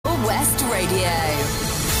Radio.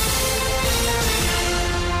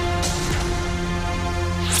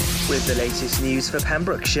 With the latest news for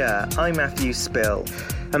Pembrokeshire, I'm Matthew Spill.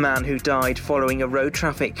 A man who died following a road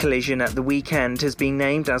traffic collision at the weekend has been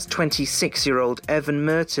named as 26-year-old Evan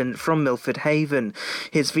Merton from Milford Haven.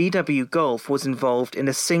 His VW Golf was involved in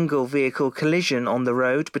a single vehicle collision on the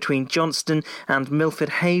road between Johnston and Milford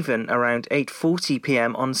Haven around 8:40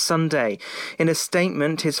 p.m. on Sunday. In a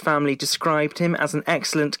statement, his family described him as an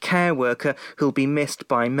excellent care worker who'll be missed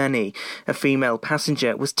by many. A female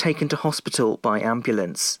passenger was taken to hospital by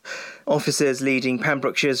ambulance. Officers leading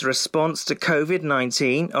Pembrokeshire's response to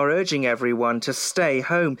COVID-19 are urging everyone to stay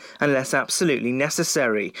home unless absolutely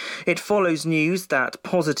necessary. It follows news that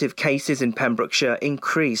positive cases in Pembrokeshire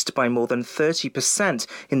increased by more than 30%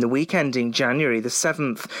 in the week ending January the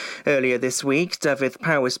 7th. Earlier this week,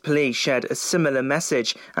 Dyfed-Powys Police shared a similar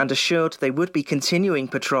message and assured they would be continuing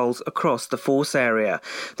patrols across the force area.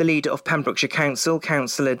 The leader of Pembrokeshire Council,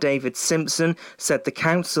 Councillor David Simpson, said the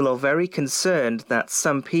council are very concerned that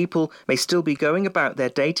some people may still be going about their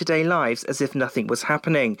day-to-day lives as if nothing was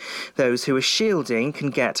happening. Those who are shielding can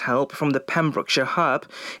get help from the Pembrokeshire Hub.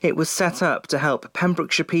 It was set up to help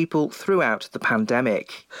Pembrokeshire people throughout the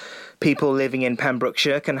pandemic. People living in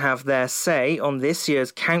Pembrokeshire can have their say on this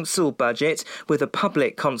year's council budget with a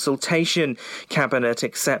public consultation. Cabinet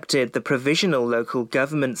accepted the provisional local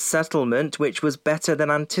government settlement, which was better than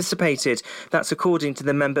anticipated. That's according to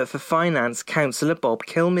the Member for Finance, Councillor Bob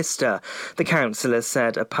Kilmister. The councillor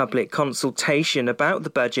said a public consultation about the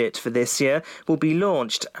budget for this year will be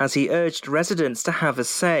launched as he urged residents to have a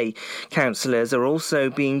say. Councillors are also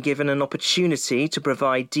being given an opportunity to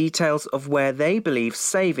provide details of where they believe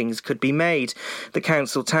savings could be made. The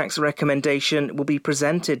council tax recommendation will be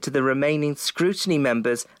presented to the remaining scrutiny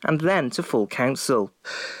members and then to full council.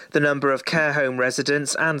 The number of care home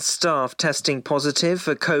residents and staff testing positive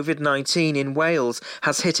for COVID-19 in Wales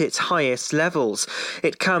has hit its highest levels.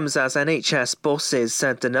 It comes as NHS bosses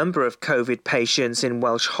said the number of COVID patients in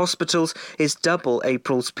Welsh hospitals is double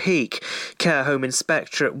April's peak. Care Home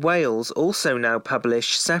Inspectorate Wales also now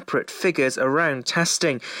publish separate figures around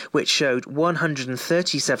testing, which showed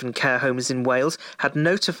 137 care homes in Wales had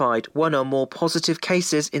notified one or more positive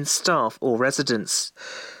cases in staff or residents.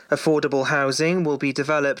 Affordable housing will be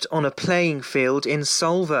developed on a playing field in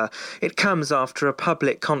Solva. It comes after a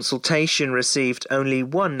public consultation received only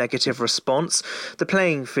one negative response. The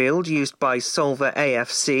playing field, used by Solva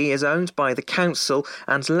AFC, is owned by the council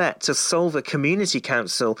and let to Solva Community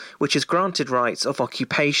Council, which is granted rights of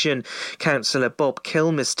occupation. Councillor Bob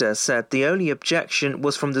Kilmister said the only objection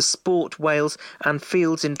was from the Sport Wales and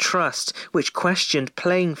Fields in Trust, which questioned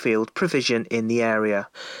playing field provision in the area.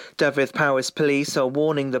 Dyfed-Powys Police are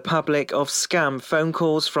warning the public of scam phone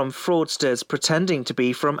calls from fraudsters pretending to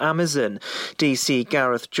be from Amazon. DC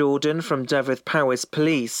Gareth Jordan from Dyfed-Powys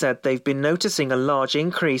Police said they've been noticing a large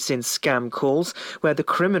increase in scam calls where the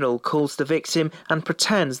criminal calls the victim and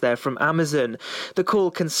pretends they're from Amazon. The call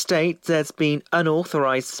can state there's been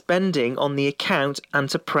unauthorised spending on the account and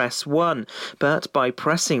to press 1. But by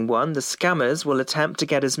pressing 1, the scammers will attempt to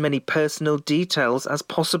get as many personal details as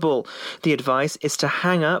possible. The advice is to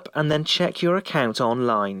hang up and then check your account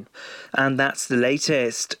online. And that's the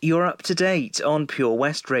latest. You're up to date on Pure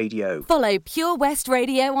West Radio. Follow Pure West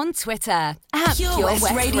Radio on Twitter at Pure West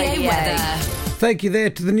Radio Weather. Thank you there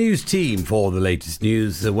to the news team for the latest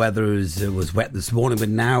news. The weather was wet this morning, but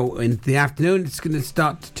now in the afternoon it's going to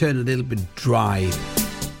start to turn a little bit dry.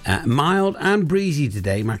 Mild and breezy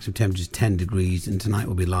today. Maximum temperature is 10 degrees, and tonight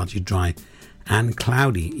will be largely dry and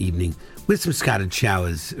cloudy evening with some scattered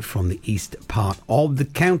showers from the east part of the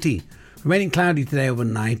county. Remaining cloudy today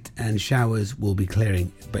overnight, and showers will be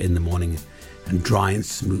clearing in the morning, and dry and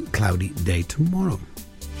smooth cloudy day tomorrow.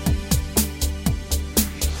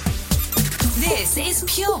 This is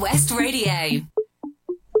Pure West Radio.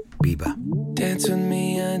 Bieber. Dance with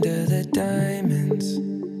me under the diamonds.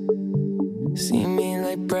 See me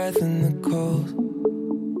like breath in the cold.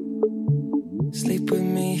 Sleep with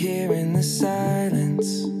me here in the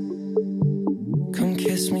silence. Come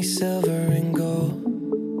kiss me silver and gold.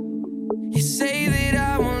 You say that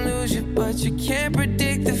I won't lose you, but you can't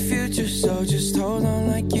predict the future. So just hold on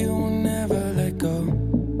like you will never let go.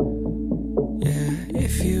 Yeah,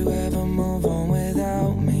 if you ever move on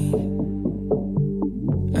without me,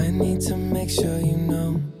 I need to make sure you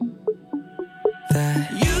know that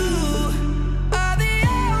you are the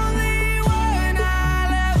only one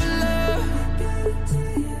I'll ever love.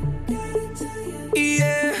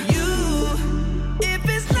 Yeah, you, if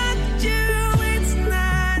it's not you,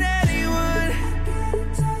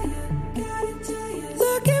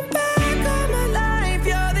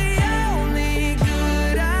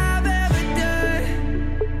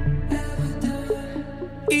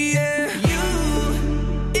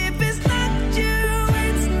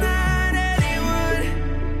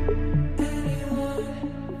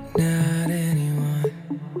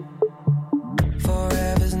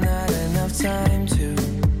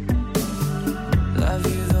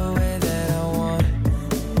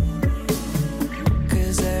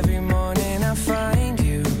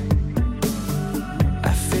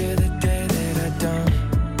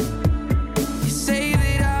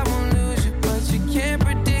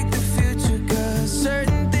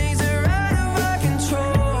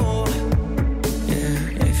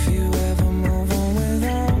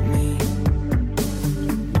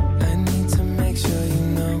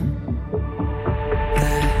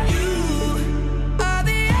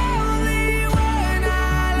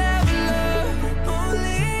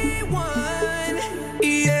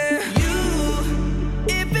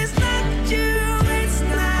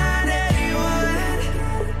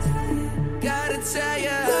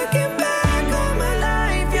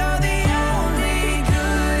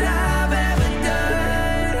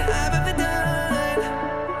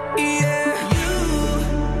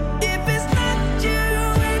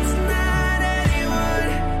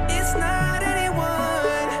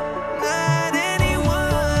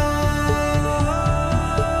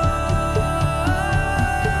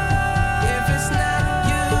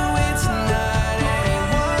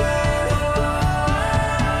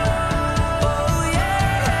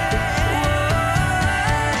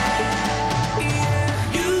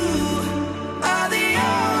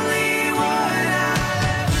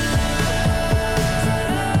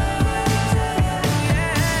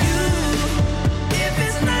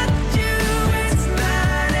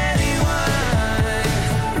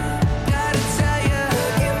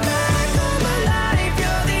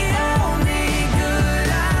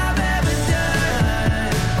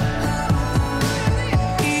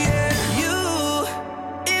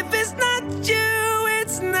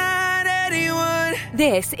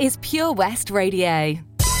 This is Pure West Radio.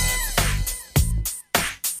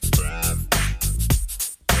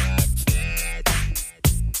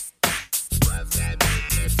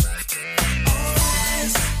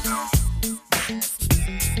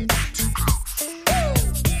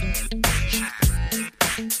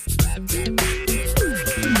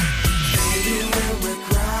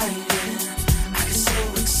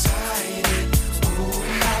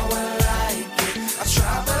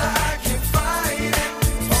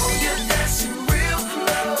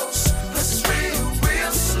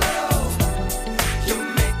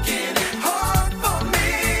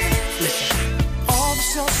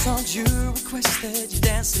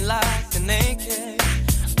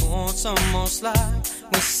 Almost like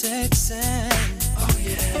we're sexy. Oh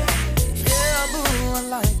yeah. Yeah, boo, I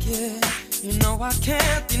like it. You know I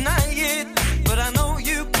can't deny it, but I know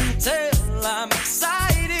you can tell I'm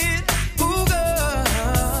excited. Ooh, girl.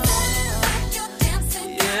 Like you're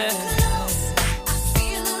dancing close. I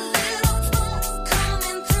feel a little funk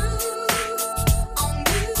coming through on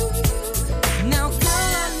you. Now,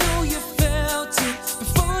 girl, I know you felt it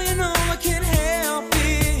before you know I can't help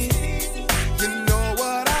it. You know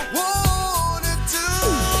what I want.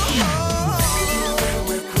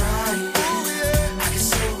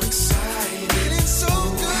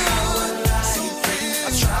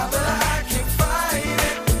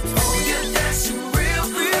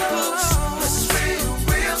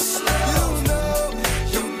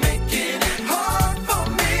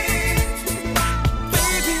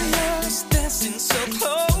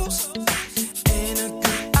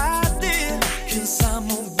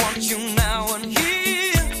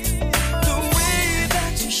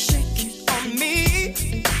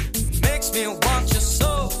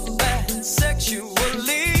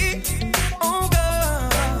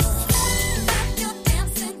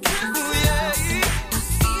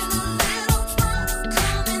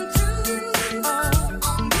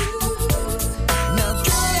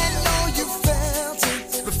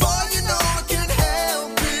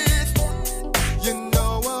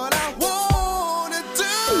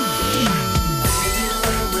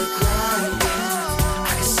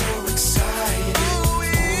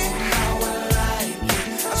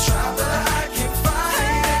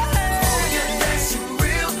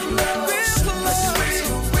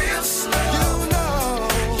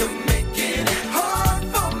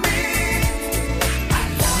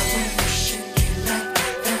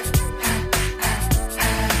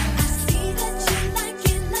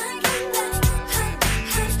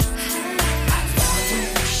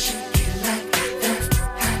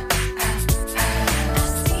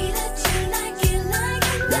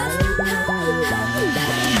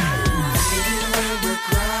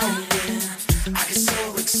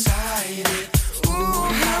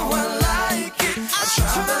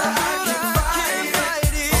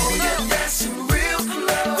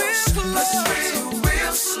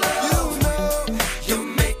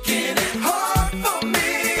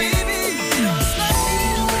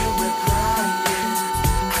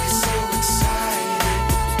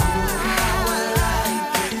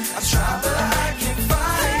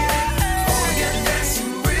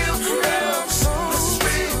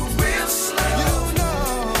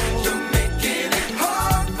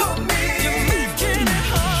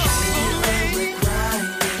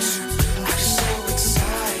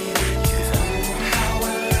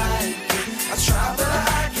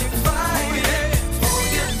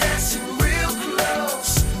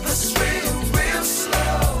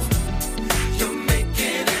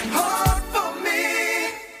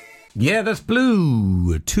 Yeah, that's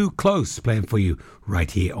Blue. Too Close, playing for you right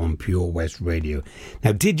here on Pure West Radio.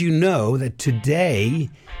 Now, did you know that today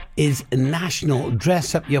is National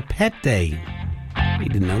Dress Up Your Pet Day? You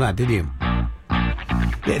didn't know that, did you? Yeah,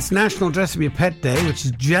 it's National Dress Up Your Pet Day, which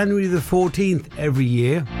is January the 14th every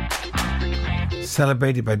year.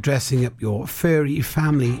 Celebrated by dressing up your furry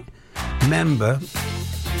family member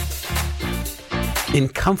in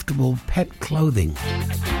comfortable pet clothing.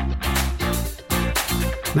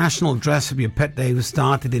 National Dress Up Your Pet Day was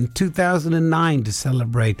started in 2009 to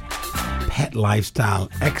celebrate pet lifestyle.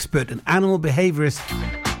 Expert and animal behaviourist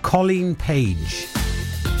Colleen Page.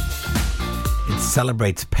 It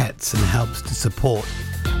celebrates pets and helps to support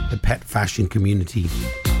the pet fashion community.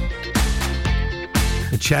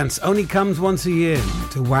 The chance only comes once a year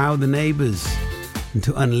to wow the neighbours and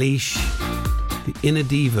to unleash the inner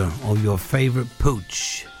diva of your favourite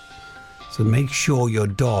pooch. So make sure your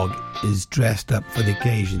dog is dressed up for the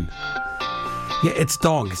occasion. Yeah, it's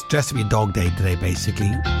dog. It's Dress Up Your Dog Day today, basically.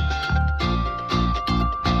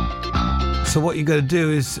 So what you got to do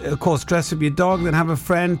is, of course, dress up your dog, then have a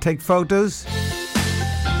friend take photos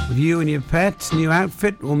with you and your pets, new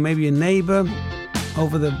outfit, or maybe a neighbour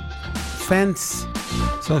over the fence,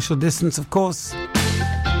 social distance of course,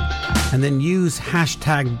 and then use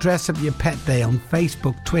hashtag DressUpYourPetDay on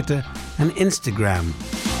Facebook, Twitter and Instagram.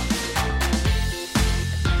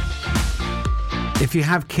 If you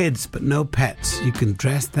have kids but no pets, you can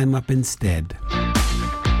dress them up instead.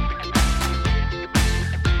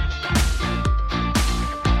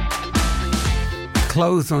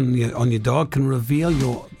 Clothes on your dog can reveal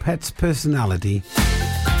your pet's personality.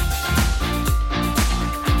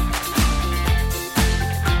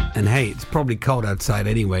 And hey, it's probably cold outside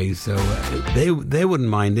anyway, so they wouldn't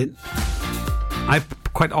mind it. I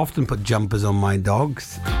quite often put jumpers on my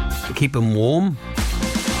dogs to keep them warm.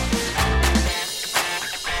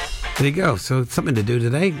 There you go. So it's something to do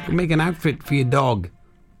today. Make an outfit for your dog.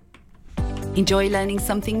 Enjoy learning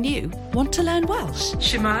something new? Want to learn Welsh?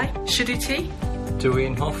 Shemai, Shuduti.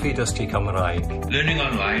 Dwi'n hoffi dysgu Cymraeg. Learning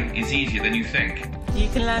online is easier than you think. You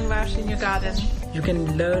can learn Welsh in your garden. You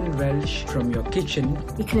can learn Welsh from your kitchen.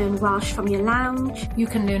 You can learn Welsh from your lounge. You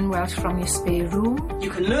can learn Welsh from your spare room.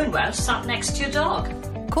 You can learn Welsh sat next to your dog.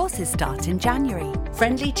 Courses start in January.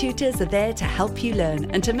 Friendly tutors are there to help you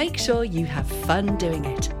learn and to make sure you have fun doing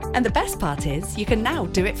it. And the best part is, you can now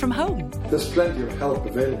do it from home. There's plenty of help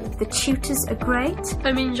available. The tutors are great.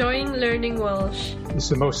 I'm enjoying learning Welsh. It's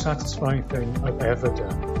the most satisfying thing I've ever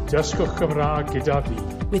done. Dysgwch Cymraeg gyda fi.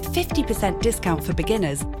 With 50% discount for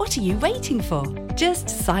beginners, what are you waiting for? Just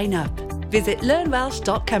sign up. Visit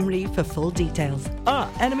learnwelsh.cymru for full details. Ah,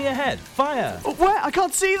 enemy ahead. Fire. Oh, where? I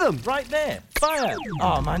can't see them. Right there. Fire.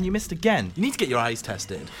 Oh, man, you missed again. You need to get your eyes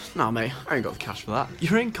tested. Nah, mate, I ain't got the cash for that.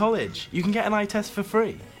 You're in college. You can get an eye test for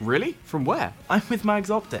free. Really? From where? I'm with Mags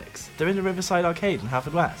Optics. They're in the Riverside Arcade in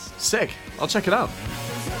Haverfordwest. Sick. I'll check it out.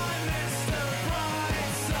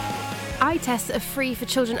 Eye tests are free for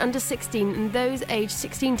children under 16 and those aged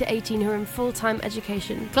 16 to 18 who are in full-time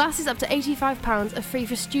education. Glasses up to £85 are free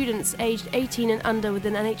for students aged 18 and under with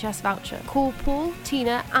an NHS voucher. Call Paul,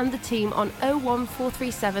 Tina and the team on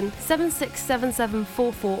 01437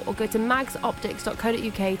 767744 or go to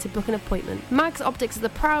magsoptics.co.uk to book an appointment. Mags Optics are the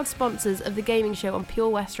proud sponsors of the gaming show on Pure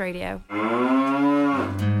West Radio.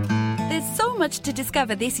 There's so much to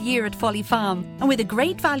discover this year at Folly Farm. And with a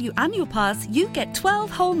great value annual pass, you get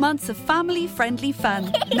 12 whole months of family-friendly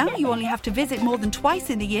fun. Now you only have to visit more than twice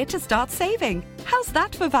in the year to start saving. How's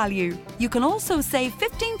that for value? You can also save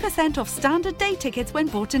 15% off standard day tickets when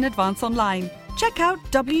bought in advance online. Check out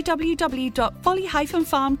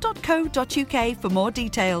www.folly-farm.co.uk for more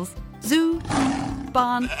details. Zoo,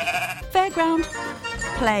 barn, fairground,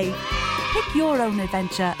 play. Pick your own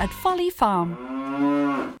adventure at Folly Farm.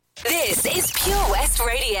 This is Pure West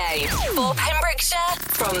Radio for Pembrokeshire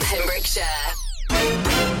from Pembrokeshire.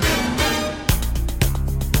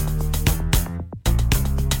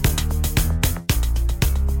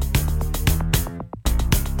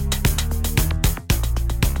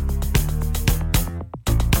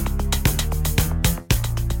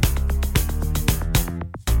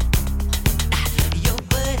 Your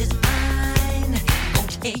word is mine, gon'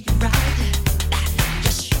 take you right.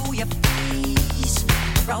 Just show your face.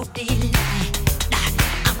 Broad daylight,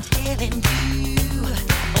 I'm telling you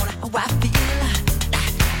how I feel.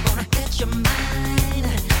 Gonna get your mind,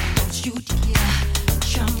 don't you dare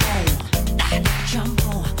jump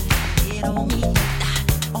on, get on me,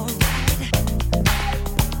 alright.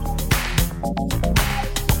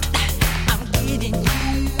 I'm getting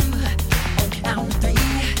you on count of 3.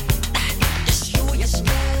 Just show your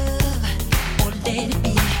stuff or let it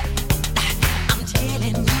be. I'm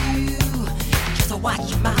telling you, just watch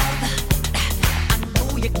your mouth. I know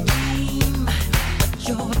your game, what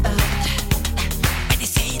you're about.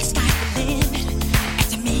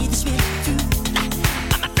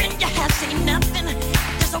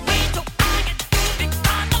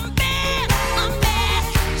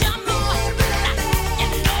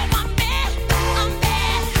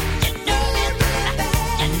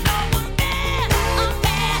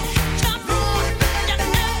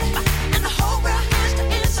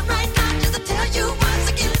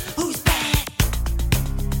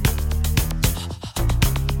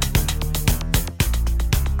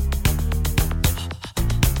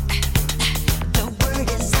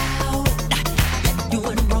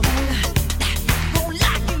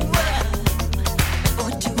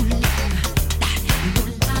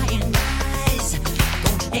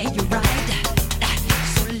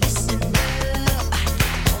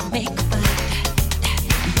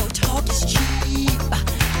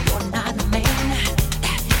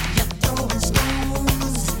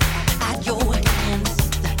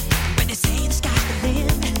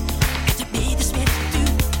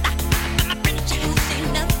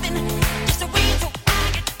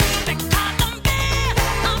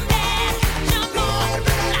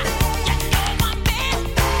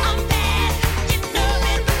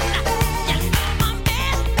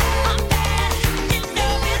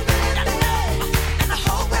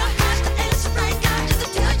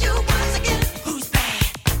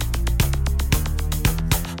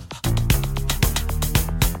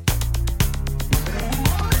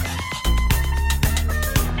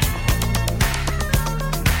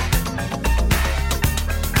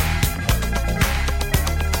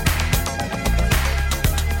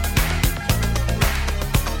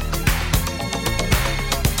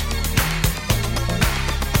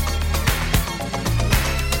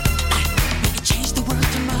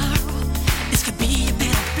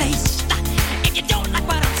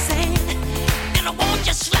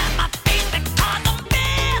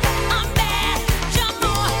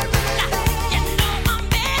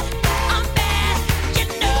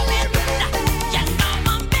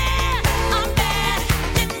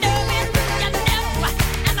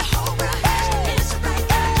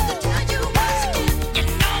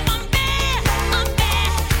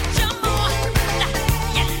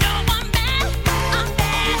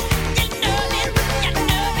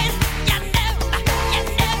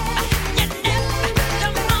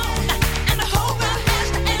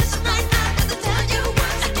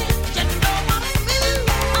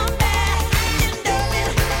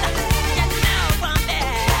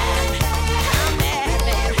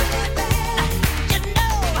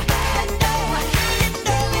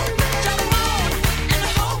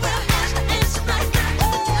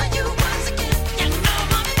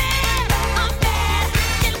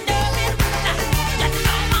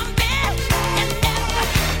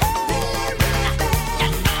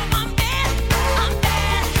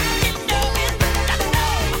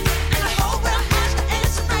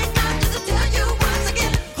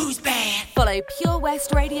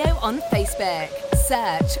 West Radio on Facebook.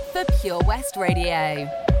 Search for Pure West Radio.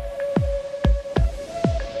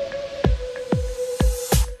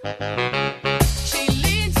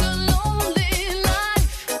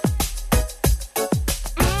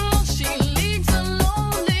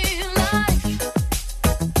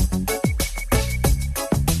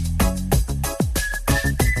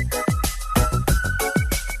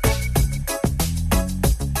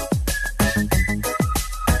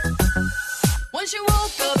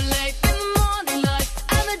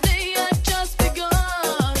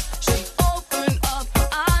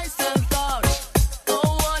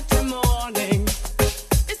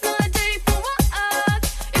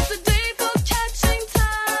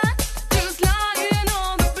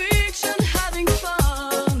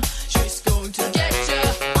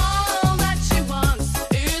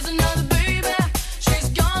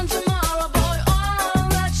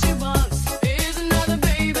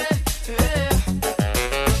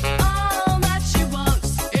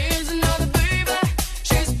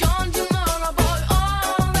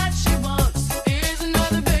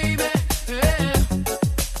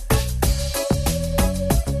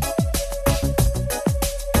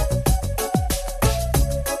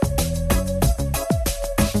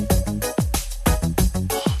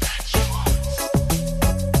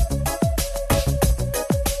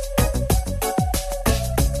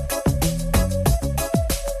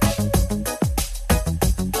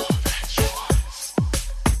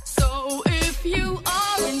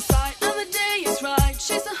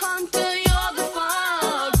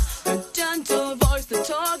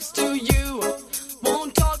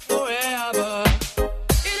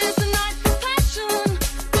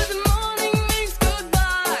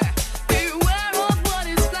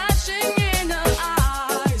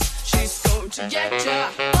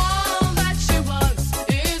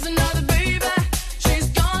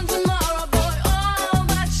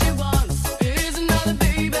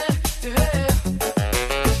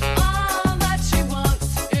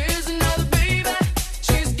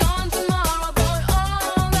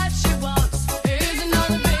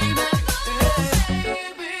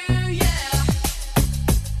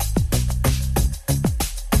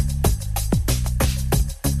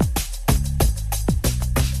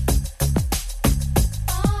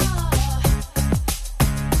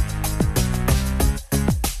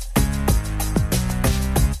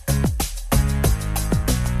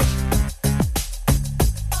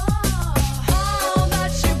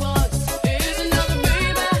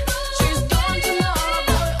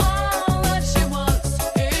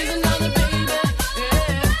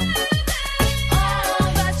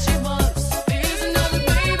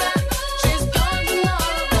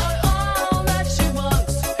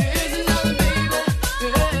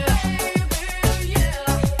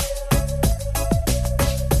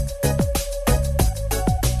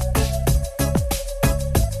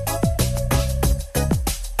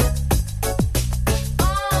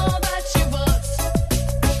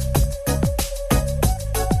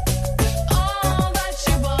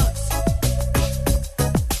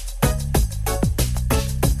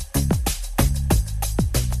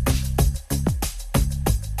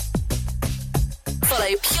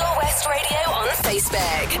 Pure West Radio on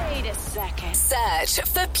Facebook. Wait a second. Search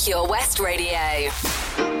for Pure West Radio.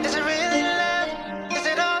 Is it really love? Is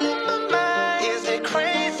it all in my mind? Is it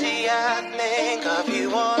crazy? I think of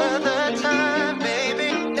you all of the time,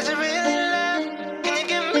 baby. Is it really love? Can you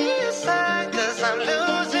give me a sign? 'Cause I'm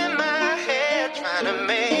losing my head trying to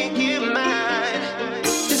make you mine.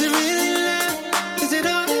 Is it really love? Is it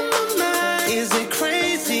all in my mind? Is it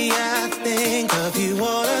crazy? I think of you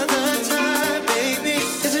all of the time, baby.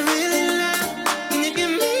 Is it really love? Can you give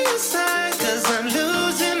me a sign? 'Cause I'm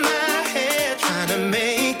losing my head trying to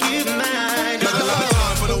make you mine.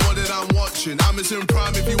 Time for the one that I'm watching. I'm in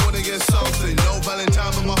prime if you want to get something. No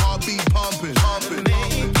Valentine, but my heartbeat pumping. Now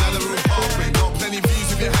the room pumping. Got plenty views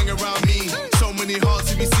if you hang around me. So many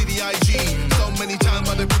hearts if you see the IG. So many times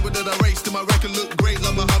by the people that I raced to my record look great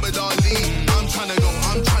like Muhammad Ali. I'm trying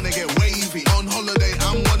to get wavy. On holiday,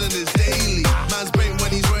 I'm one of this daily. Man's bait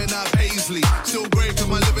when he's wearing that paisley. Still great 'cause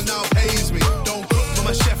my living now pays me. Don't cook for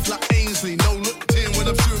my chef like Ainsley. No look tin when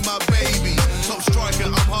I'm shooting my baby. Top striker,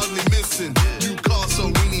 I'm hardly missing.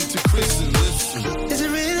 Newcastle, we need to christen. Listen. Is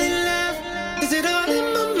it really love? Is it all in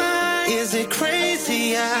my mind? Is it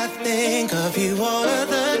crazy? I think of you all of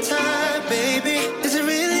the time, baby. Is it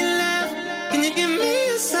really love? Can you give me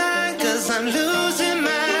a sign? 'Cause I'm losing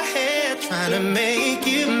my head trying to make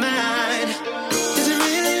you mine. Is it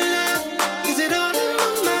really love? Is it all in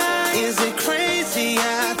my mind? Is it crazy?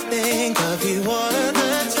 I think of you all of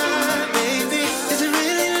the time, baby. Is it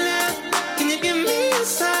really love? Can you give me a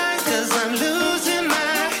sign? 'Cause I'm losing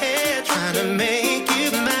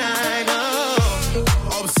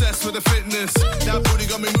witness. That booty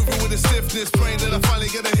got me moving with a stiffness. Praying that I finally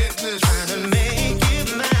get a hit list. Trying to make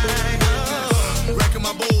you mine, oh. Wrecking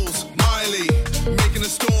my balls, Miley. Making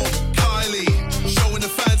a storm, Kylie. Showing the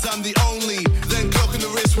fans I'm the only. Then clocking the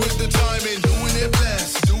wrist with the timing. Doing it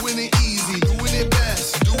blessed, doing it easy, doing it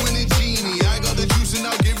best, doing it genie. I got the juice and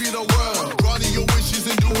I'll give you the world. Granting your wishes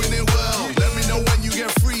and doing it well. Let me know when you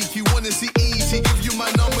get free. If you want to see E.T., give you my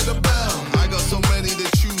number, the bell. I got so many to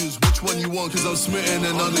choose. Which one you want? Cause I'm smitten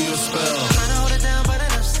and under your spell. Trying to hold it down, but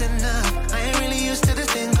enough's enough. I ain't really used to this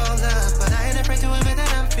thing called love, but I ain't afraid to admit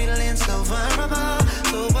that I'm feeling so vulnerable.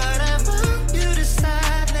 So whatever you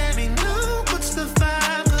decide, let me know what's the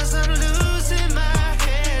vibe. Cause I'm losing my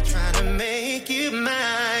head trying to make you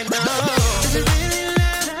mine. Oh, is it really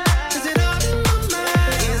love? Is it all in my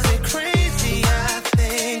mind? Is it crazy? I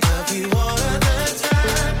think of you all of the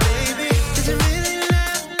time, baby. Is it really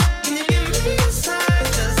love? Can you give me a sign?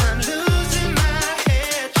 Cause I'm losing my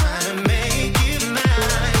head trying to make you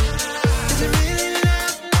mine. Is it really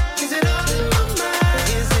love? Is it all in my mind?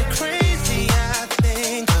 Is it crazy? I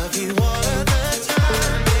think of you all of the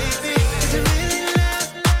time, baby. Is it really love?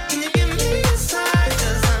 Can you give me a sign?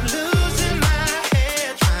 Cause I'm losing my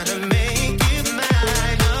head trying to make you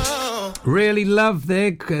mine. Oh. Really love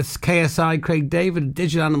there, KSI, Craig David,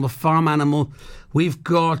 Digital Animal, Farm Animal. We've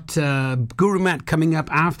got Guru Matt coming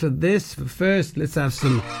up after this. But first, let's have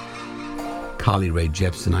some Carly Rae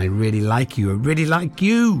Jepsen. I really like you. I really like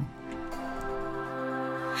you.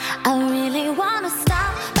 I really wanna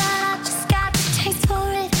stop, but I just got the taste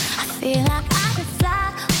for it. I feel like I could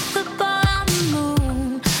fly with the ball on the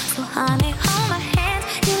moon. So honey, hold my hand.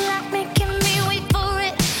 You like making me wait for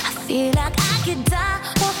it. I feel like I could die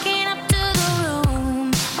walking up to the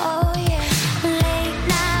room. Oh yeah, late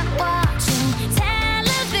night watching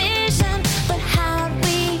television, but how'd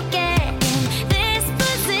we get in this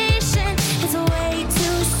position? It's way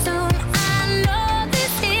too soon. I know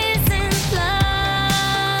this isn't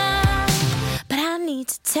love, but I need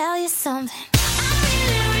to tell you something.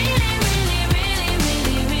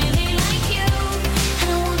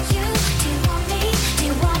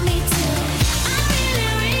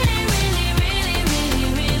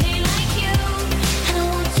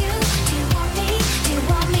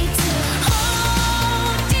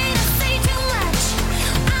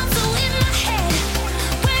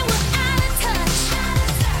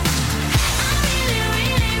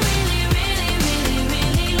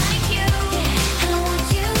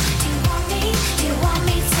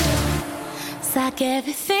 Like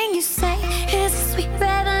everything you say is a sweet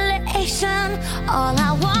revelation. All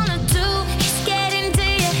I wanna do is get into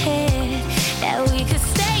your head. That we could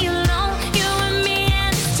stay alone, you and me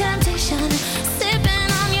and this temptation. Sipping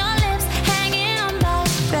on your lips, hanging on by a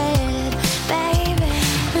thread, baby.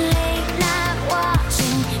 Late night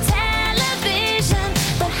watching television,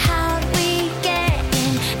 but how'd we get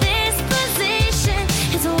in this position?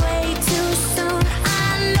 It's way too soon. I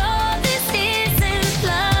know this isn't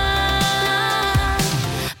love,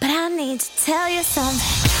 but I need to tell you something.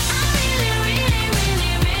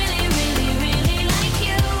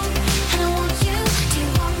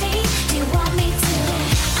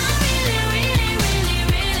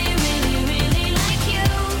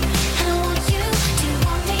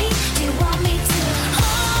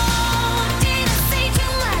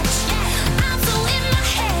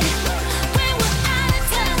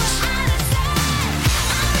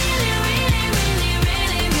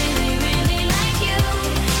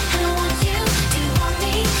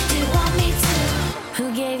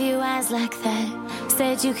 Like that,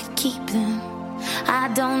 said you could keep them. I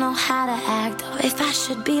don't know how to act or if I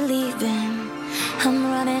should be leaving. I'm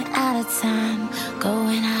running out of time,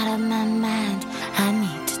 going out of my mind. I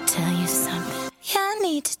need to tell you something. Yeah, I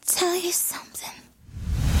need to tell you something.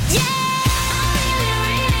 Yeah!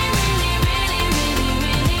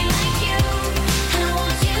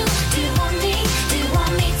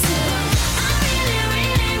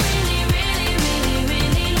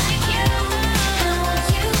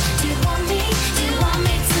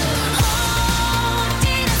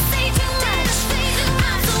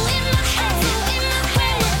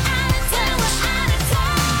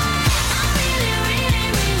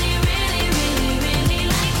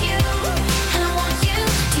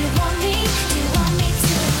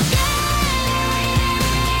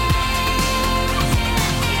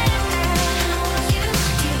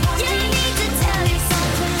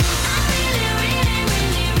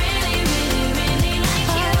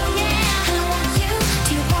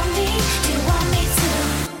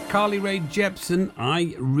 Carly Rae Jepsen,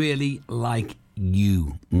 I really like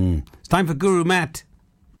you. It's time for Guru Matt.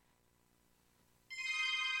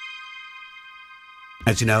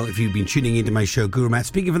 As you know, if you've been tuning into my show, Guru Matt,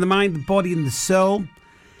 speaking for the mind, the body and the soul.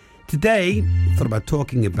 Today, I thought about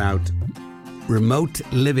talking about remote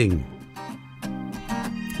living.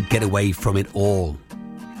 Get away from it all.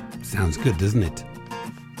 Sounds good, doesn't it?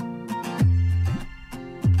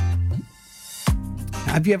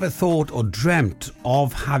 Have you ever thought or dreamt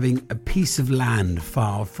of having a piece of land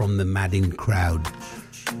far from the madding crowd?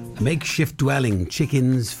 A makeshift dwelling,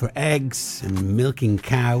 chickens for eggs and milking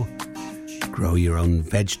cow. Grow your own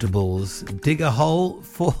vegetables. Dig a hole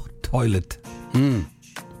for toilet.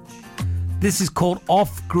 This is called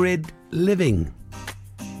off-grid living.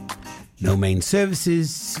 No main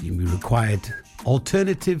services. You may require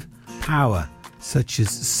alternative power such as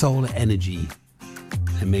solar energy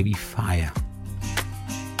and maybe fire.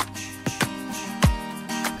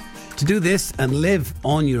 To do this and live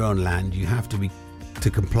on your own land, you have to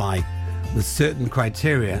comply with certain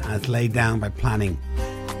criteria as laid down by planning.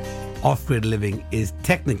 Off-grid living is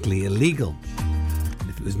technically illegal.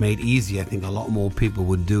 If it was made easy, I think a lot more people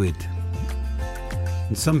would do it.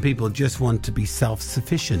 And some people just want to be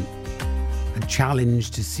self-sufficient, a challenge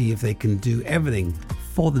to see if they can do everything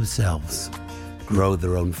for themselves. Grow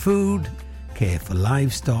their own food, care for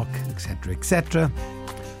livestock, etc., etc.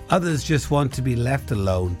 Others just want to be left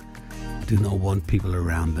alone, do not want people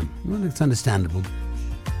around them. Well, it's understandable.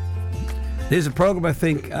 There's a program, I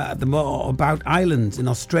think, about islands in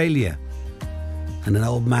Australia. And an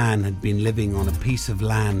old man had been living on a piece of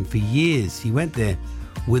land for years. He went there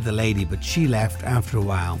with a lady, but she left after a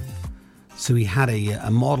while. So he had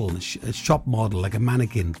a model, a shop model, like a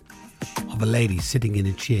mannequin of a lady sitting in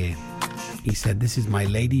a chair. He said, "This is my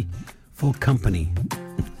lady for company."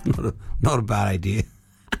 Not a bad idea.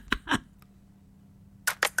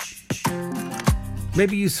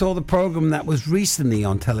 Maybe you saw the program that was recently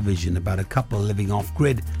on television about a couple living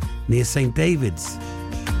off-grid near St. David's.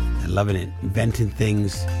 They're loving it, inventing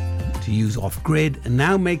things to use off-grid and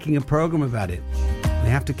now making a program about it. They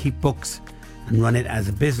have to keep books and run it as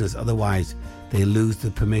a business, otherwise they lose the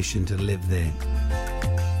permission to live there.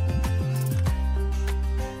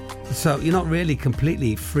 So you're not really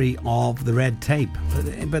completely free of the red tape,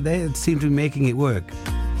 but they seem to be making it work.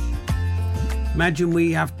 Imagine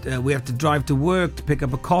we have to drive to work to pick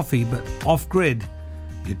up a coffee, but off-grid,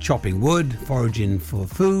 you're chopping wood, foraging for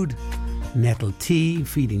food, nettle tea,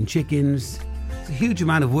 feeding chickens. It's a huge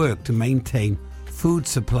amount of work to maintain food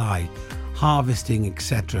supply, harvesting,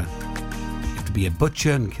 etc. You have to be a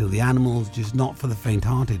butcher and kill the animals, just not for the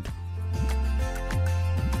faint-hearted.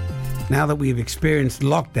 Now that we have experienced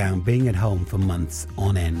lockdown, being at home for months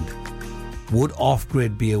on end, would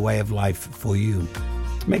off-grid be a way of life for you?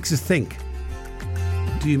 It makes us think.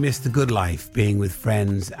 Do you miss the good life, being with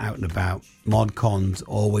friends, out and about, mod cons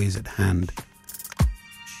always at hand?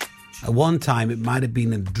 At one time it might have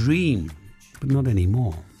been a dream, but not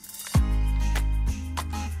anymore.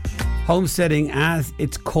 Homesteading, as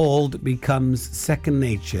it's called, becomes second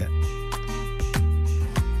nature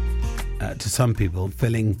to some people,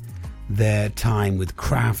 filling their time with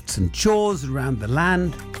crafts and chores around the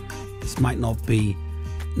land. This might not be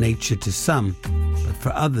nature to some, but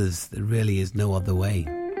for others there really is no other way.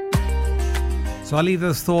 So I'll leave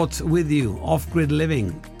those thoughts with you. Off-grid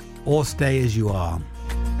living, or stay as you are.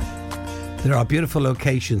 There are beautiful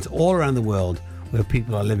locations all around the world where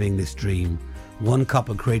people are living this dream. One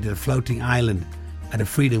couple created a floating island at a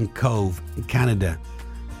Freedom Cove in Canada.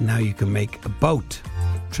 Now you can make a boat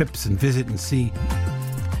trips and visit and see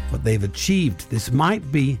what they've achieved. This might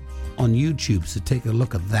be on YouTube, so take a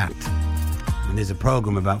look at that. And there's a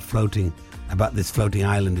program about this floating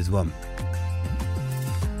island as well.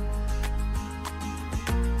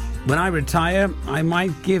 When I retire, I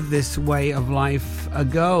might give this way of life a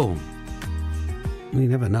go. You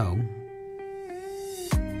never know.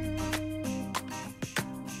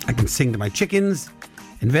 I can sing to my chickens,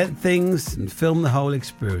 invent things, and film the whole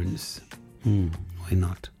experience. Why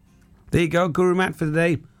not? There you go, Guru Matt for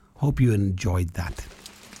today. Hope you enjoyed that.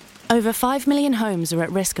 Over 5 million homes are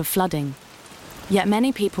at risk of flooding. Yet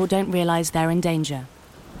many people don't realise they're in danger.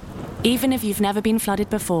 Even if you've never been flooded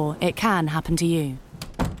before, it can happen to you.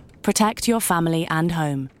 Protect your family and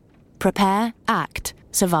home. Prepare, act,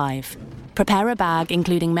 survive. Prepare a bag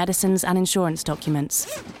including medicines and insurance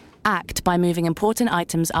documents. Act by moving important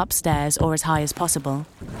items upstairs or as high as possible.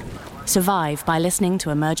 Survive by listening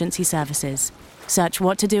to emergency services. Search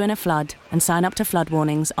what to do in a flood and sign up to flood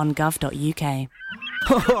warnings on gov.uk.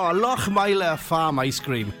 Oh, Lochmeyler Farm Ice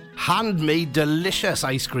Cream. Handmade delicious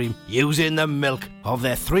ice cream using the milk of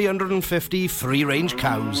their 350 free-range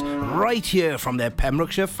cows right here from their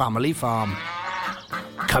Pembrokeshire family farm.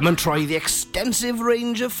 Come and try the extensive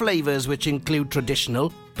range of flavours which include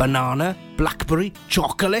traditional, banana, blackberry,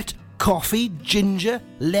 chocolate, coffee, ginger,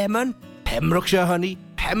 lemon, Pembrokeshire honey,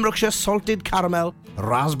 Pembrokeshire salted caramel,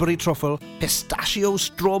 raspberry truffle, pistachio,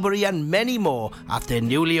 strawberry and many more at their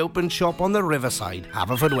newly opened shop on the Riverside,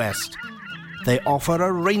 Haverfordwest. They offer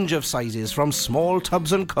a range of sizes from small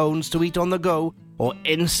tubs and cones to eat on the go or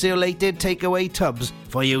insulated takeaway tubs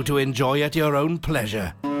for you to enjoy at your own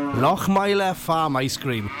pleasure. Lochmeyler Farm Ice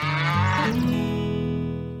Cream.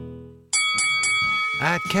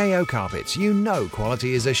 At KO Carpets, you know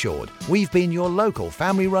quality is assured. We've been your local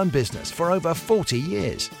family-run business for over 40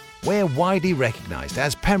 years. We're widely recognised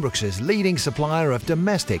as Pembrokeshire's leading supplier of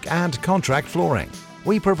domestic and contract flooring.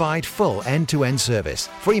 We provide full end-to-end service,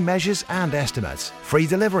 free measures and estimates, free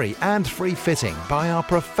delivery and free fitting by our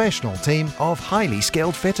professional team of highly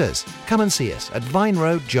skilled fitters. Come and see us at Vine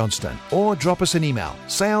Road, Johnston, or drop us an email,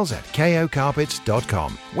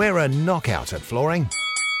 sales@kocarpets.com. We're a knockout at flooring.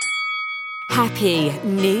 Happy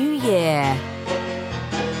New Year.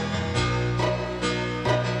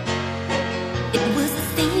 It was the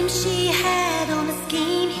theme she had on a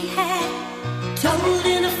scheme he had, told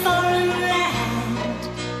in a foreign land,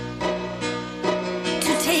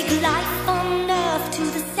 to take life on earth to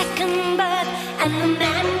the second birth, and the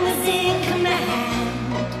man was in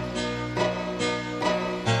command.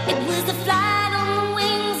 It was a flight on the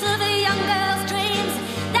wings of a young girl's dreams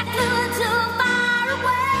that flew too far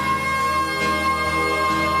away.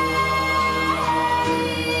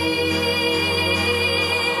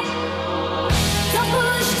 Don't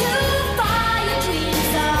push too far, your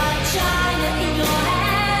dreams are China in your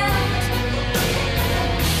hand.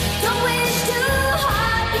 Don't wish too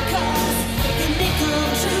hard because they may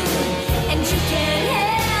come true, and you can't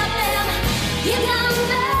help them. You don't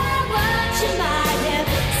know what you might have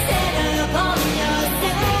set upon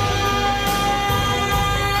yourself.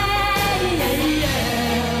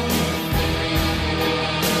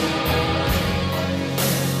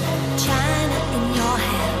 China in your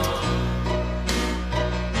hand.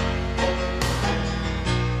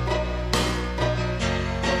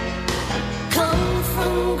 Come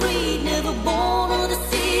from greed, never born of the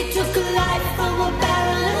sea, took a life from a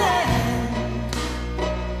barren land.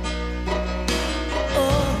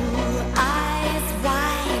 Oh, eyes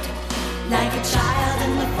wide, like a child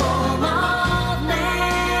in the form of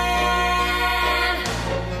man.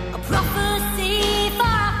 A prophecy for a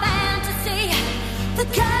fantasy, the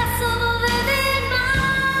curse of a living mind.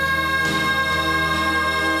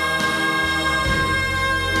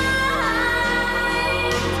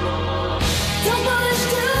 Don't push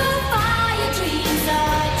too far, your dreams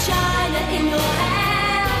are China in your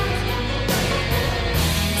hand.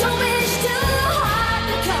 Don't wish too hard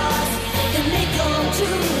because they may come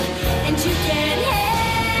true, and you can't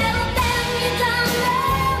help them. You don't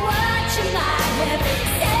know what you might have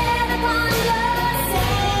set upon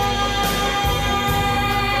yourself.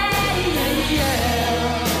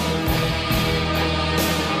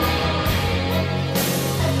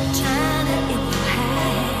 China in your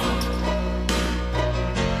hand.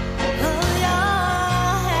 Oh, your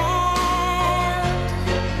hand.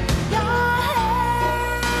 Your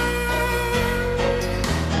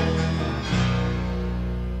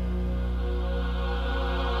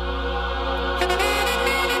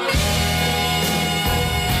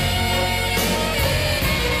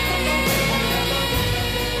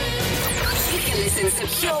You can listen to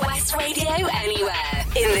Pure West Radio anywhere.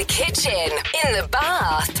 In the kitchen, in the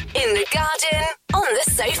bath, in the garden, on the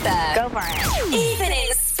sofa. Go for it. Even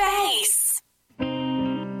in space.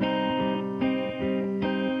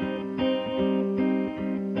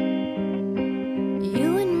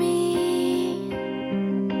 You and me,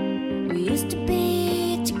 we used to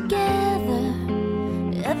be together,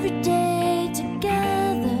 every day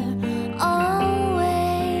together,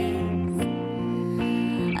 always.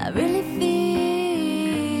 I really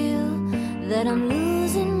feel that I'm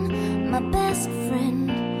losing my best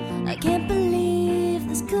friend. I can't believe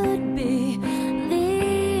this could be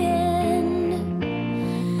the end.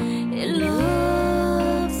 It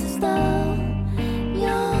looks as though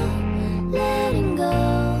you're letting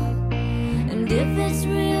go, and if it's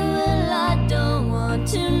real, well, I don't want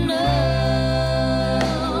to know.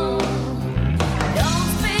 Don't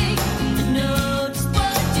speak, I know just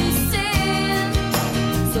what you said,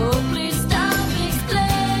 so please stop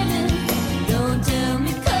explaining. Don't tell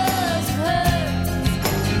me 'cause it hurts.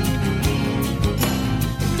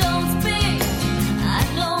 Don't speak, I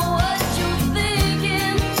know what you're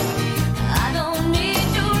thinking. I don't need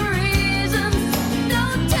your reasons.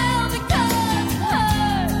 Don't tell me 'cause it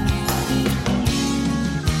hurts.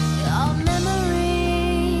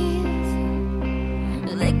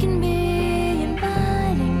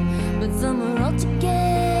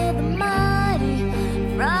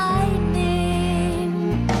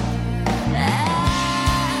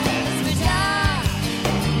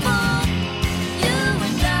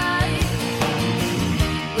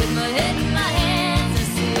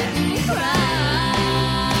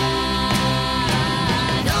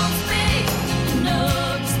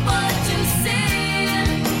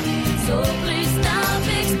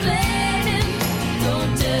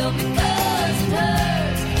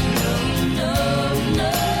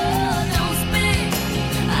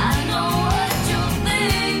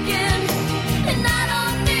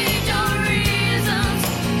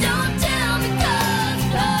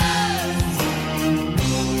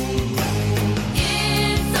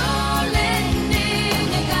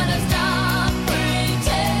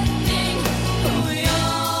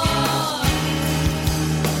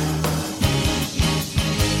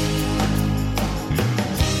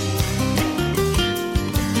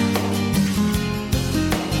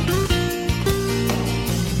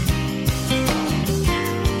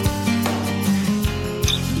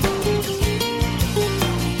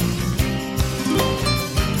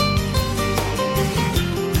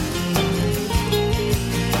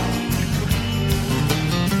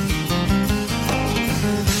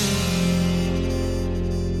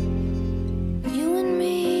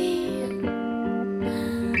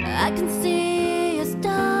 I can see us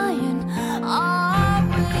dying, are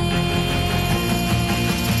we?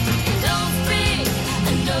 Don't speak, I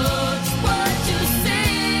know just what you're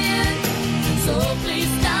saying, so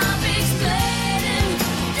please stop explaining.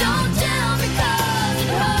 Don't tell me 'cause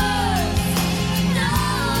it hurts. No,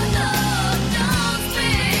 don't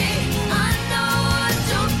speak. I know what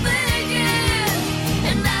you're thinking,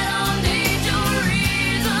 and I don't need your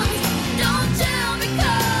reasons. Don't tell me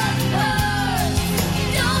 'cause it hurts.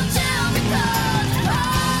 Don't tell me 'cause it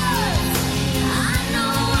hurts. I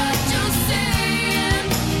know what you're saying,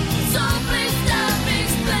 so please stop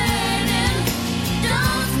explaining.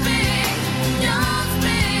 Don't speak, don't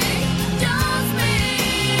speak, don't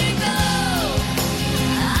speak. Oh,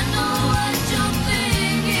 I know what you're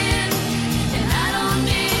thinking, and I don't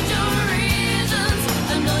need your reasons.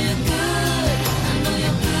 I know you're good, I know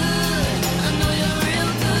you're good, I know you're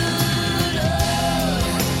real good. Oh,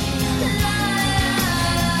 la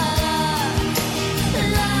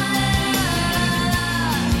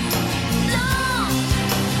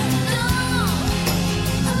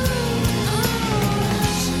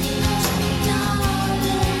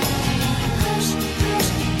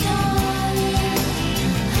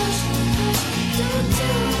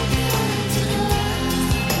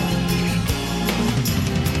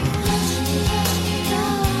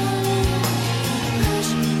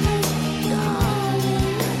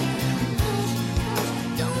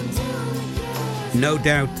No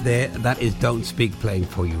doubt there, that is Don't Speak playing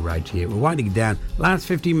for you right here. We're winding it down. Last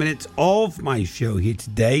 15 minutes of my show here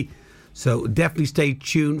today. So definitely stay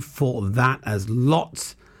tuned for that, as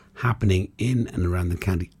lots happening in and around the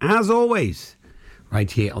county. As always,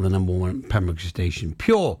 right here on the number one Pembrokeshire station,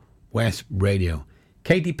 Pure West Radio.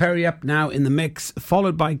 Katy Perry up now in the mix,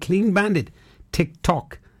 followed by Clean Bandit, Tick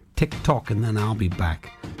Tock, and then I'll be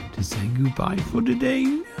back to say goodbye for today.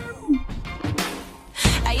 No.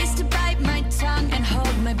 I used to bite my tongue and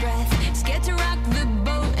hold my breath, scared to rock the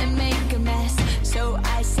boat and make a mess. So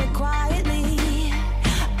I said quietly,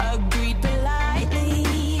 agreed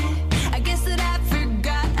politely. I guess that I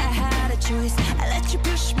forgot I had a choice. I let you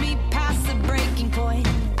push me past the breaking point.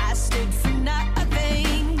 I stood for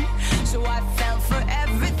nothing, so I fell for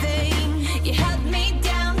everything. You held me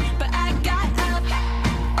down, but I got up,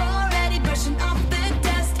 already brushing off the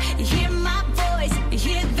dust. You hear my voice, you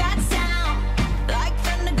hear that sound, like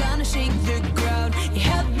thunder gonna shake the ground. You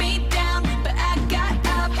held me down, but I got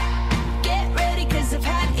up. Get ready, 'cause I've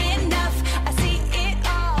had enough. I see it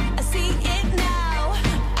all, I see it now.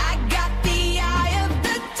 I got the eye of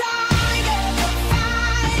the tiger.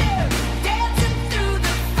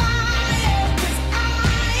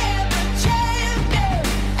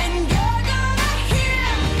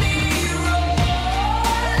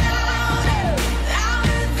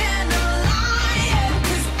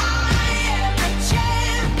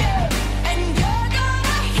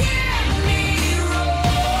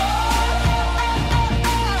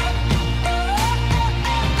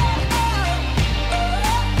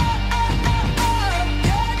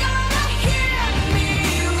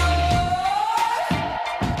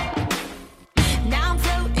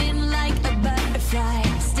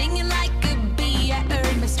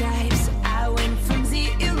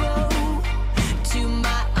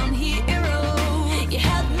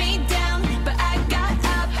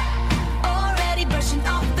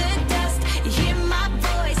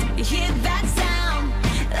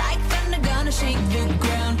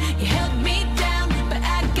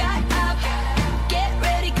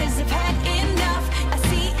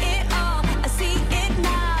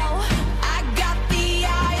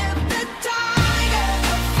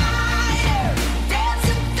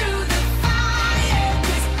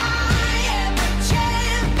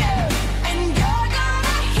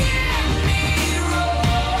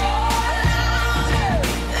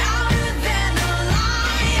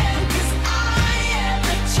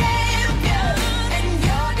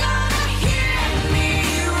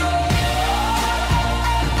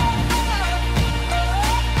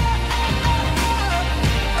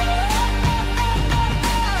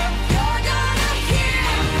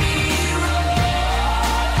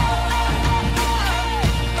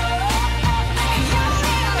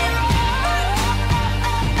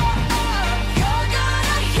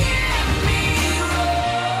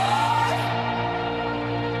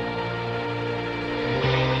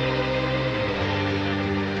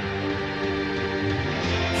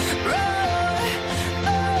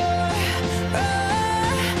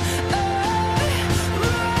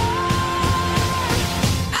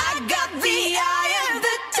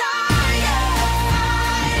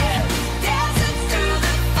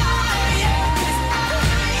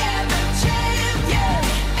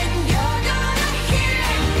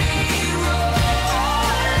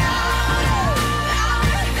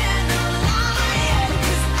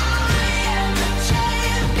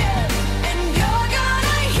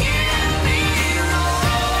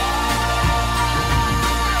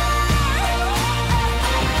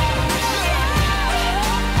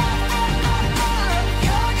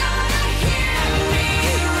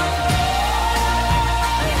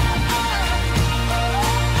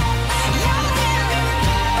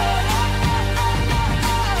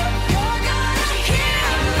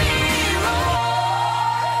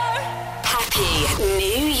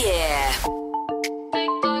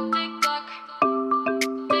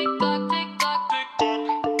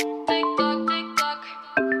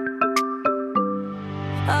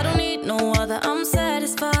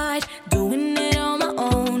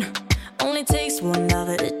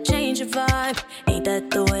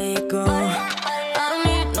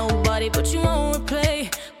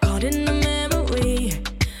 caught in the memory.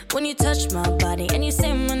 When you touch my body and you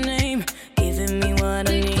say my name, giving me what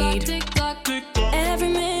I need. Tick tock, tick tock. Every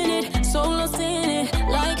minute, so lost in it,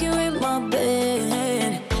 like you're in my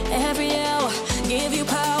bed. Every hour, give you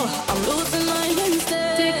power, I'm losing my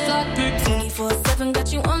instead. Tick tock, tick tock. 24/7,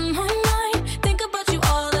 got you on my mind. Think about you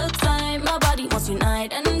all the time. My body wants you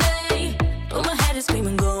night and day, but my head is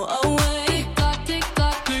screaming, go away. Tick tock, tick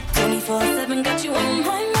tock, tick tock. 24/7, got you on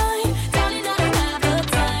my mind. Darling, I don't have the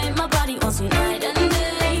time. My body wants you night and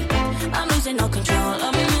day. I'm losing all control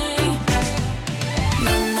of me.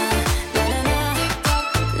 Na na na na na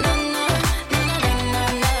na na na na na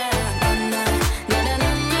na na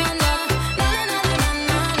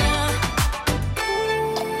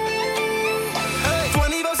Hey,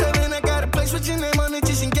 24/7, I got a place with your name on it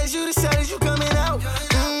just in case you decide you coming out.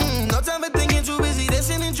 No time for thinking, too busy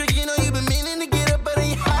dancing and drinking. Know you've been meaning to get up out of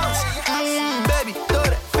your house. Baby, throw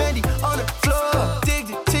that Fendi on the floor.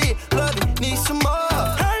 Addicted to you, love it, need some more.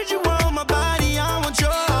 Heard you want my body, I want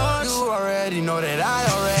yours. You already know that I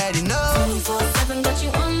already know. 24/7, got you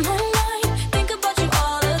on my mind. Think about you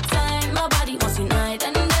all the time. My body wants you night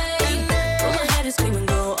and day, but my head is screaming,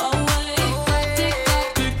 go away. Tick tock,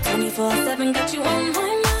 tick tock. 24/7, got you on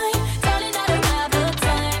my mind. Darling, I don't have the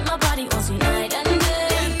time. My body wants you night and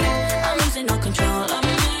day. I'm losing all control of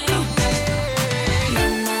me. Na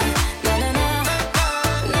na na na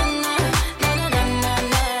na na na na na na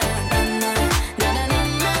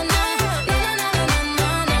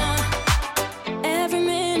na na. Every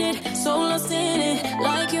minute, so lost in it,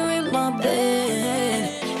 like you're in my bed.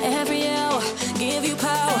 Every hour, give you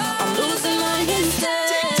power, I'm losing my instead.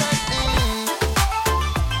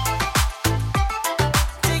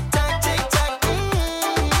 Tick tock, tick tock.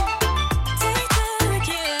 Tick-tock,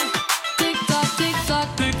 yeah. Tick-tock, tick-tock,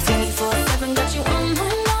 tick-tock. 24/7, got you on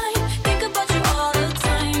my mind. Think about you all the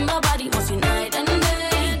time. My body wants you night and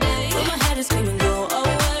day, but my head is screaming, go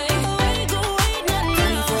away.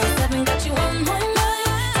 24/7, got you on my mind.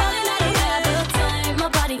 Darling, I don't have the time. My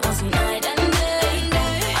body wants you night and day.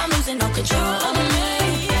 I'm losing all control of me.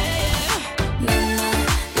 Na na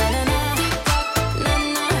na na na na na na na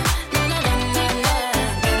na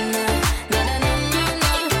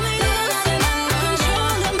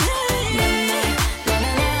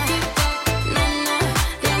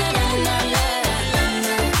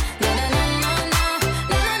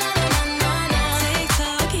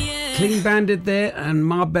Clean Bandit there and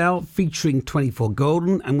Marbell featuring 24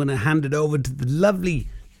 Golden. I'm going to hand it over to the lovely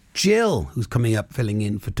Jill, who's coming up filling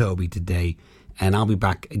in for Toby today. And I'll be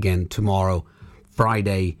back again tomorrow,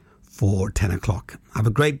 Friday, for 10 o'clock. Have a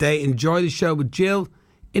great day. Enjoy the show with Jill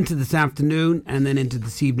into this afternoon and then into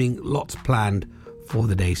this evening. Lots planned for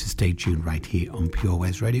the day, so stay tuned right here on Pure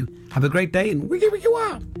West Radio. Have a great day and wiggy wiggy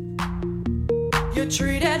wow. You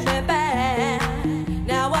treated me bad.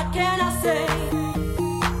 Now what can I say?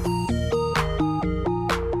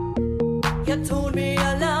 You told me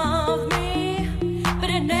you love me, but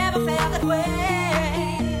it never felt that way.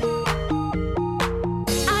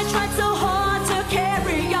 I tried so hard to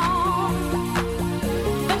carry on,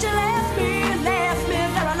 but you left me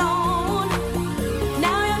there alone.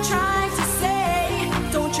 Now you're trying to say,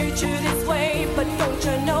 don't treat you this way, but don't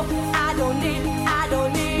you know I don't need your love.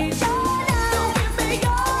 Don't give me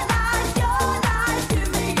your life,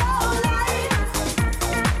 give me your life.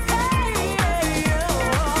 Hey,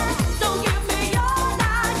 don't give me your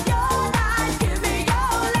life, give me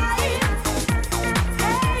your life.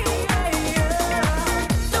 Hey,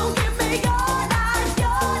 don't give me your life,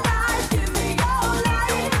 give me your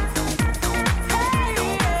life.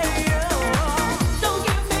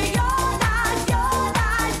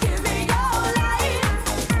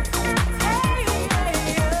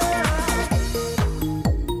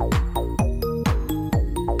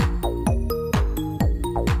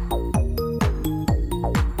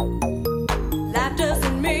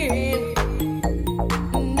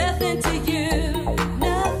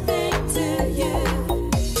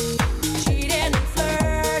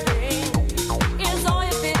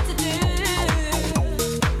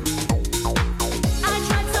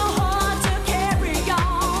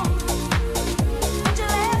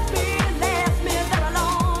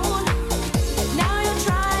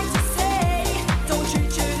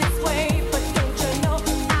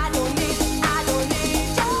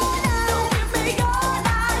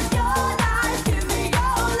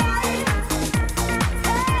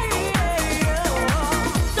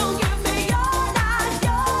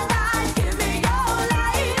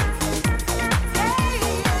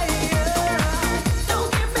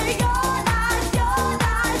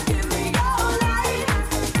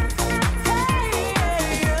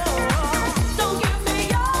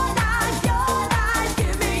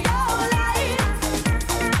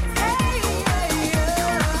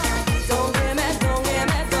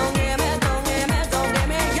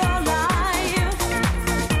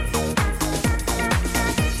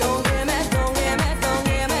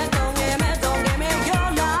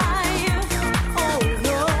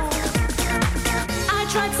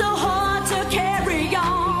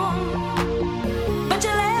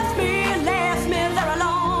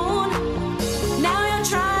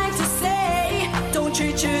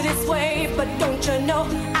 this way, but don't you know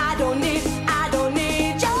I don't need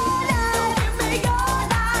your light. Give me your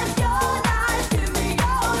light, give me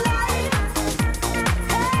your light.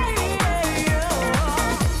 Hey,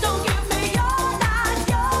 don't give me your light,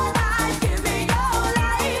 give me your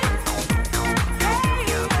light. Hey,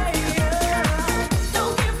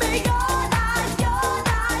 don't give me your light,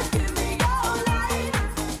 give me your light.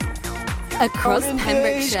 Across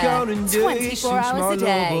Pembrokeshire, 24 hours a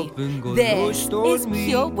day. This is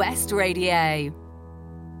Pure West Radio.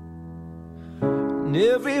 And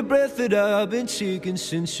every breath that I've been taking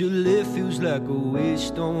since you left feels like a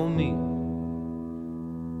waste on me.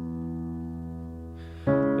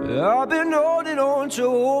 I've been holding on to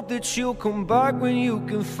hope that you'll come back when you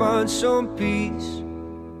can find some peace.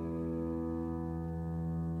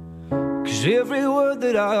 'Cause every word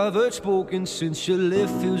that I've heard spoken since you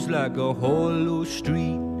left feels like a hollow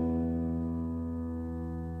street.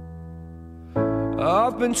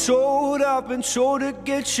 I've been told to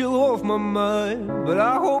get you off my mind, but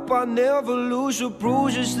I hope I never lose the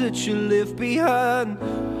bruises that you left behind.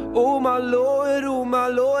 Oh my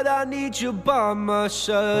Lord, I need you by my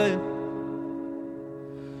side.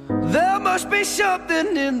 There must be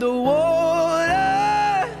something in the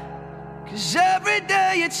water, 'cause every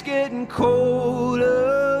day it's getting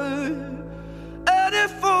colder. And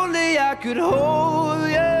if only I could hold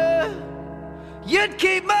you, you'd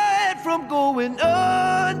keep my head from going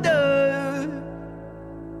under.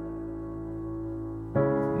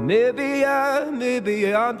 Maybe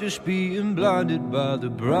I'm just being blinded by the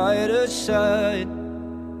brighter side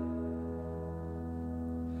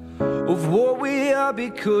of what we are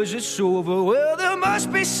because it's over. Well, there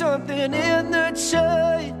must be something in the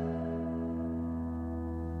tide.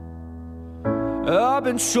 I've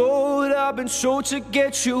been told to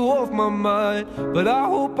get you off my mind, but I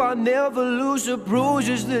hope I never lose the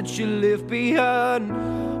bruises that you left behind.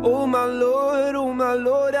 Oh my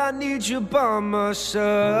Lord, I need you by my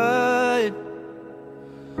side.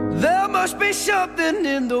 There must be something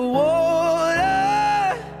in the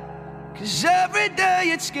water, 'cause every day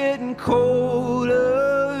it's getting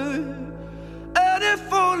colder. And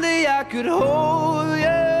if only I could hold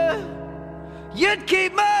you, you'd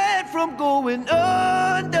keep my head from going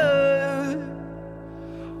under.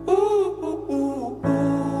 Ooh, ooh, ooh, ooh.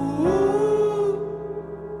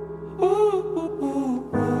 Ooh, ooh, ooh,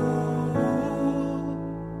 ooh.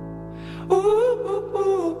 Ooh, ooh,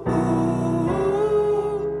 ooh, ooh.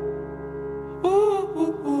 Ooh,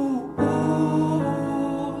 ooh, ooh, ooh.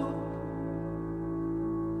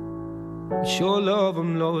 It's your love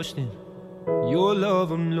I'm lost in. Your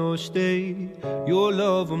love I'm lost in, your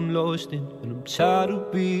love I'm lost in, and I'm tired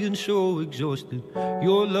of being so exhausted.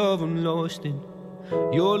 Your love I'm lost in,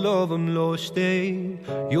 your love I'm lost in,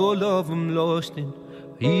 your love I'm lost in.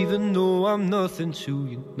 Even though I'm nothing to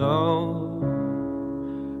you now,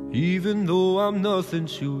 even though I'm nothing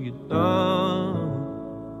to you now,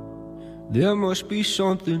 there must be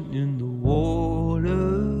something in the water,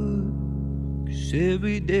 'cause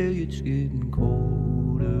every day it's getting colder.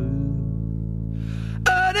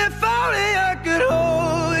 And if only I could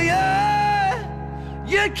hold you,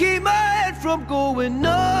 you'd keep my head from going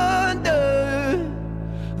under.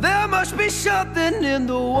 There must be something in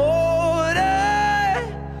the water,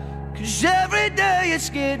 'cause every day it's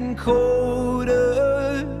getting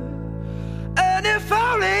colder. And if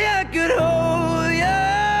only I could hold you,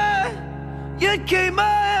 you'd keep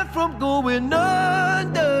my head from going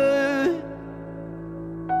under.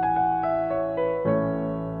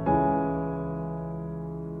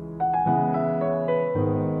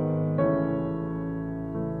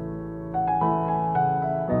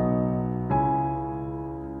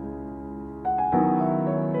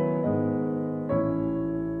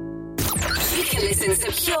 Listen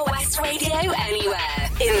to Pure West Radio anywhere.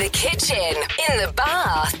 In the kitchen, in the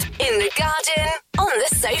bath, in the garden, on the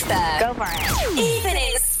sofa. Go for it. Even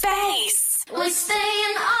in space. We're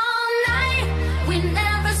staying all night. We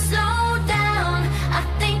never slow down. I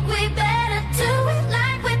think we better do it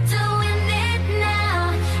like we're doing it now.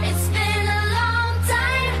 It's been a long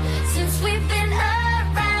time since we've been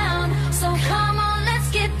around. So come on, let's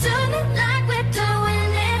get doing it like we're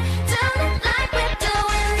doing it. Doing it like we're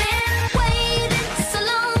doing it. Waiting so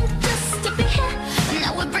long just to be here.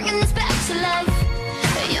 Now we're bringing this back to life.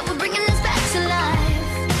 Yeah, we're bringing this back to life.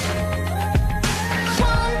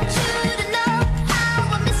 Want you to know how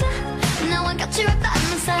I miss it.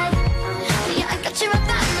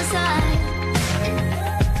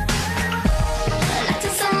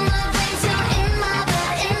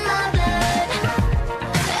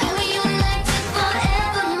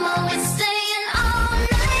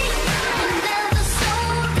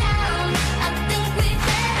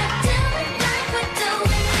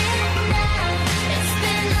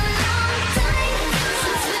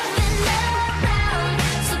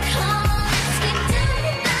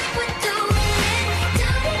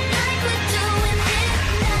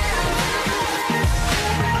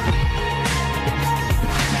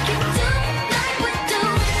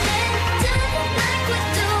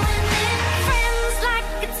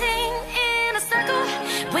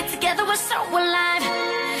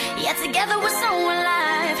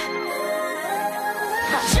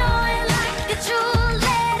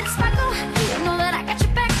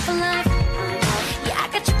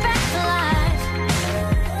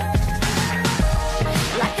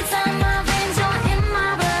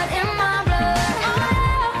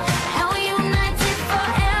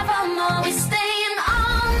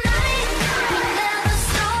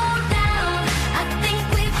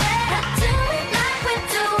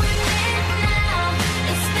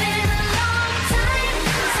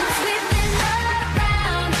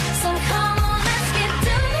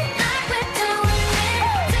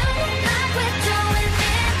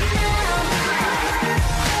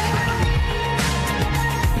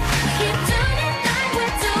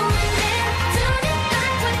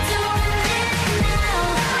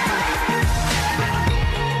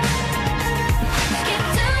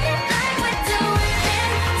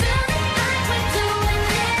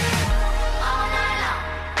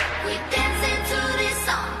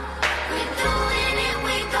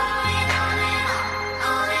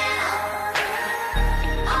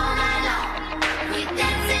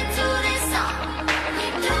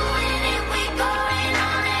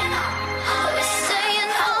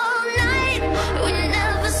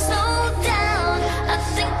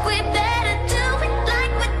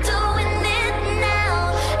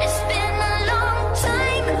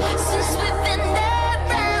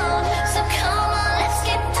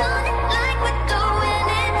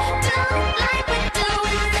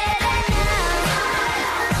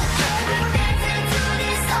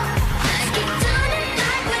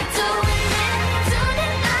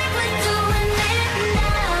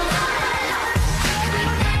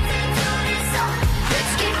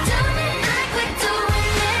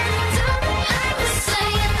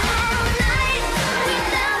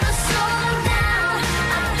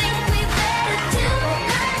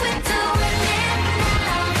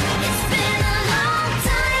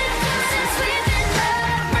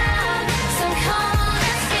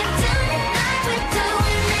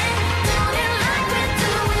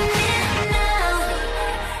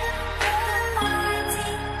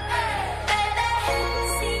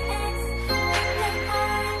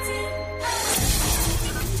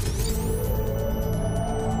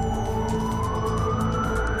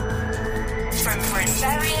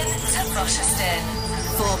 Rochester.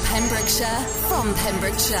 For Pembrokeshire, from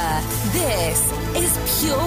Pembrokeshire, this is Pure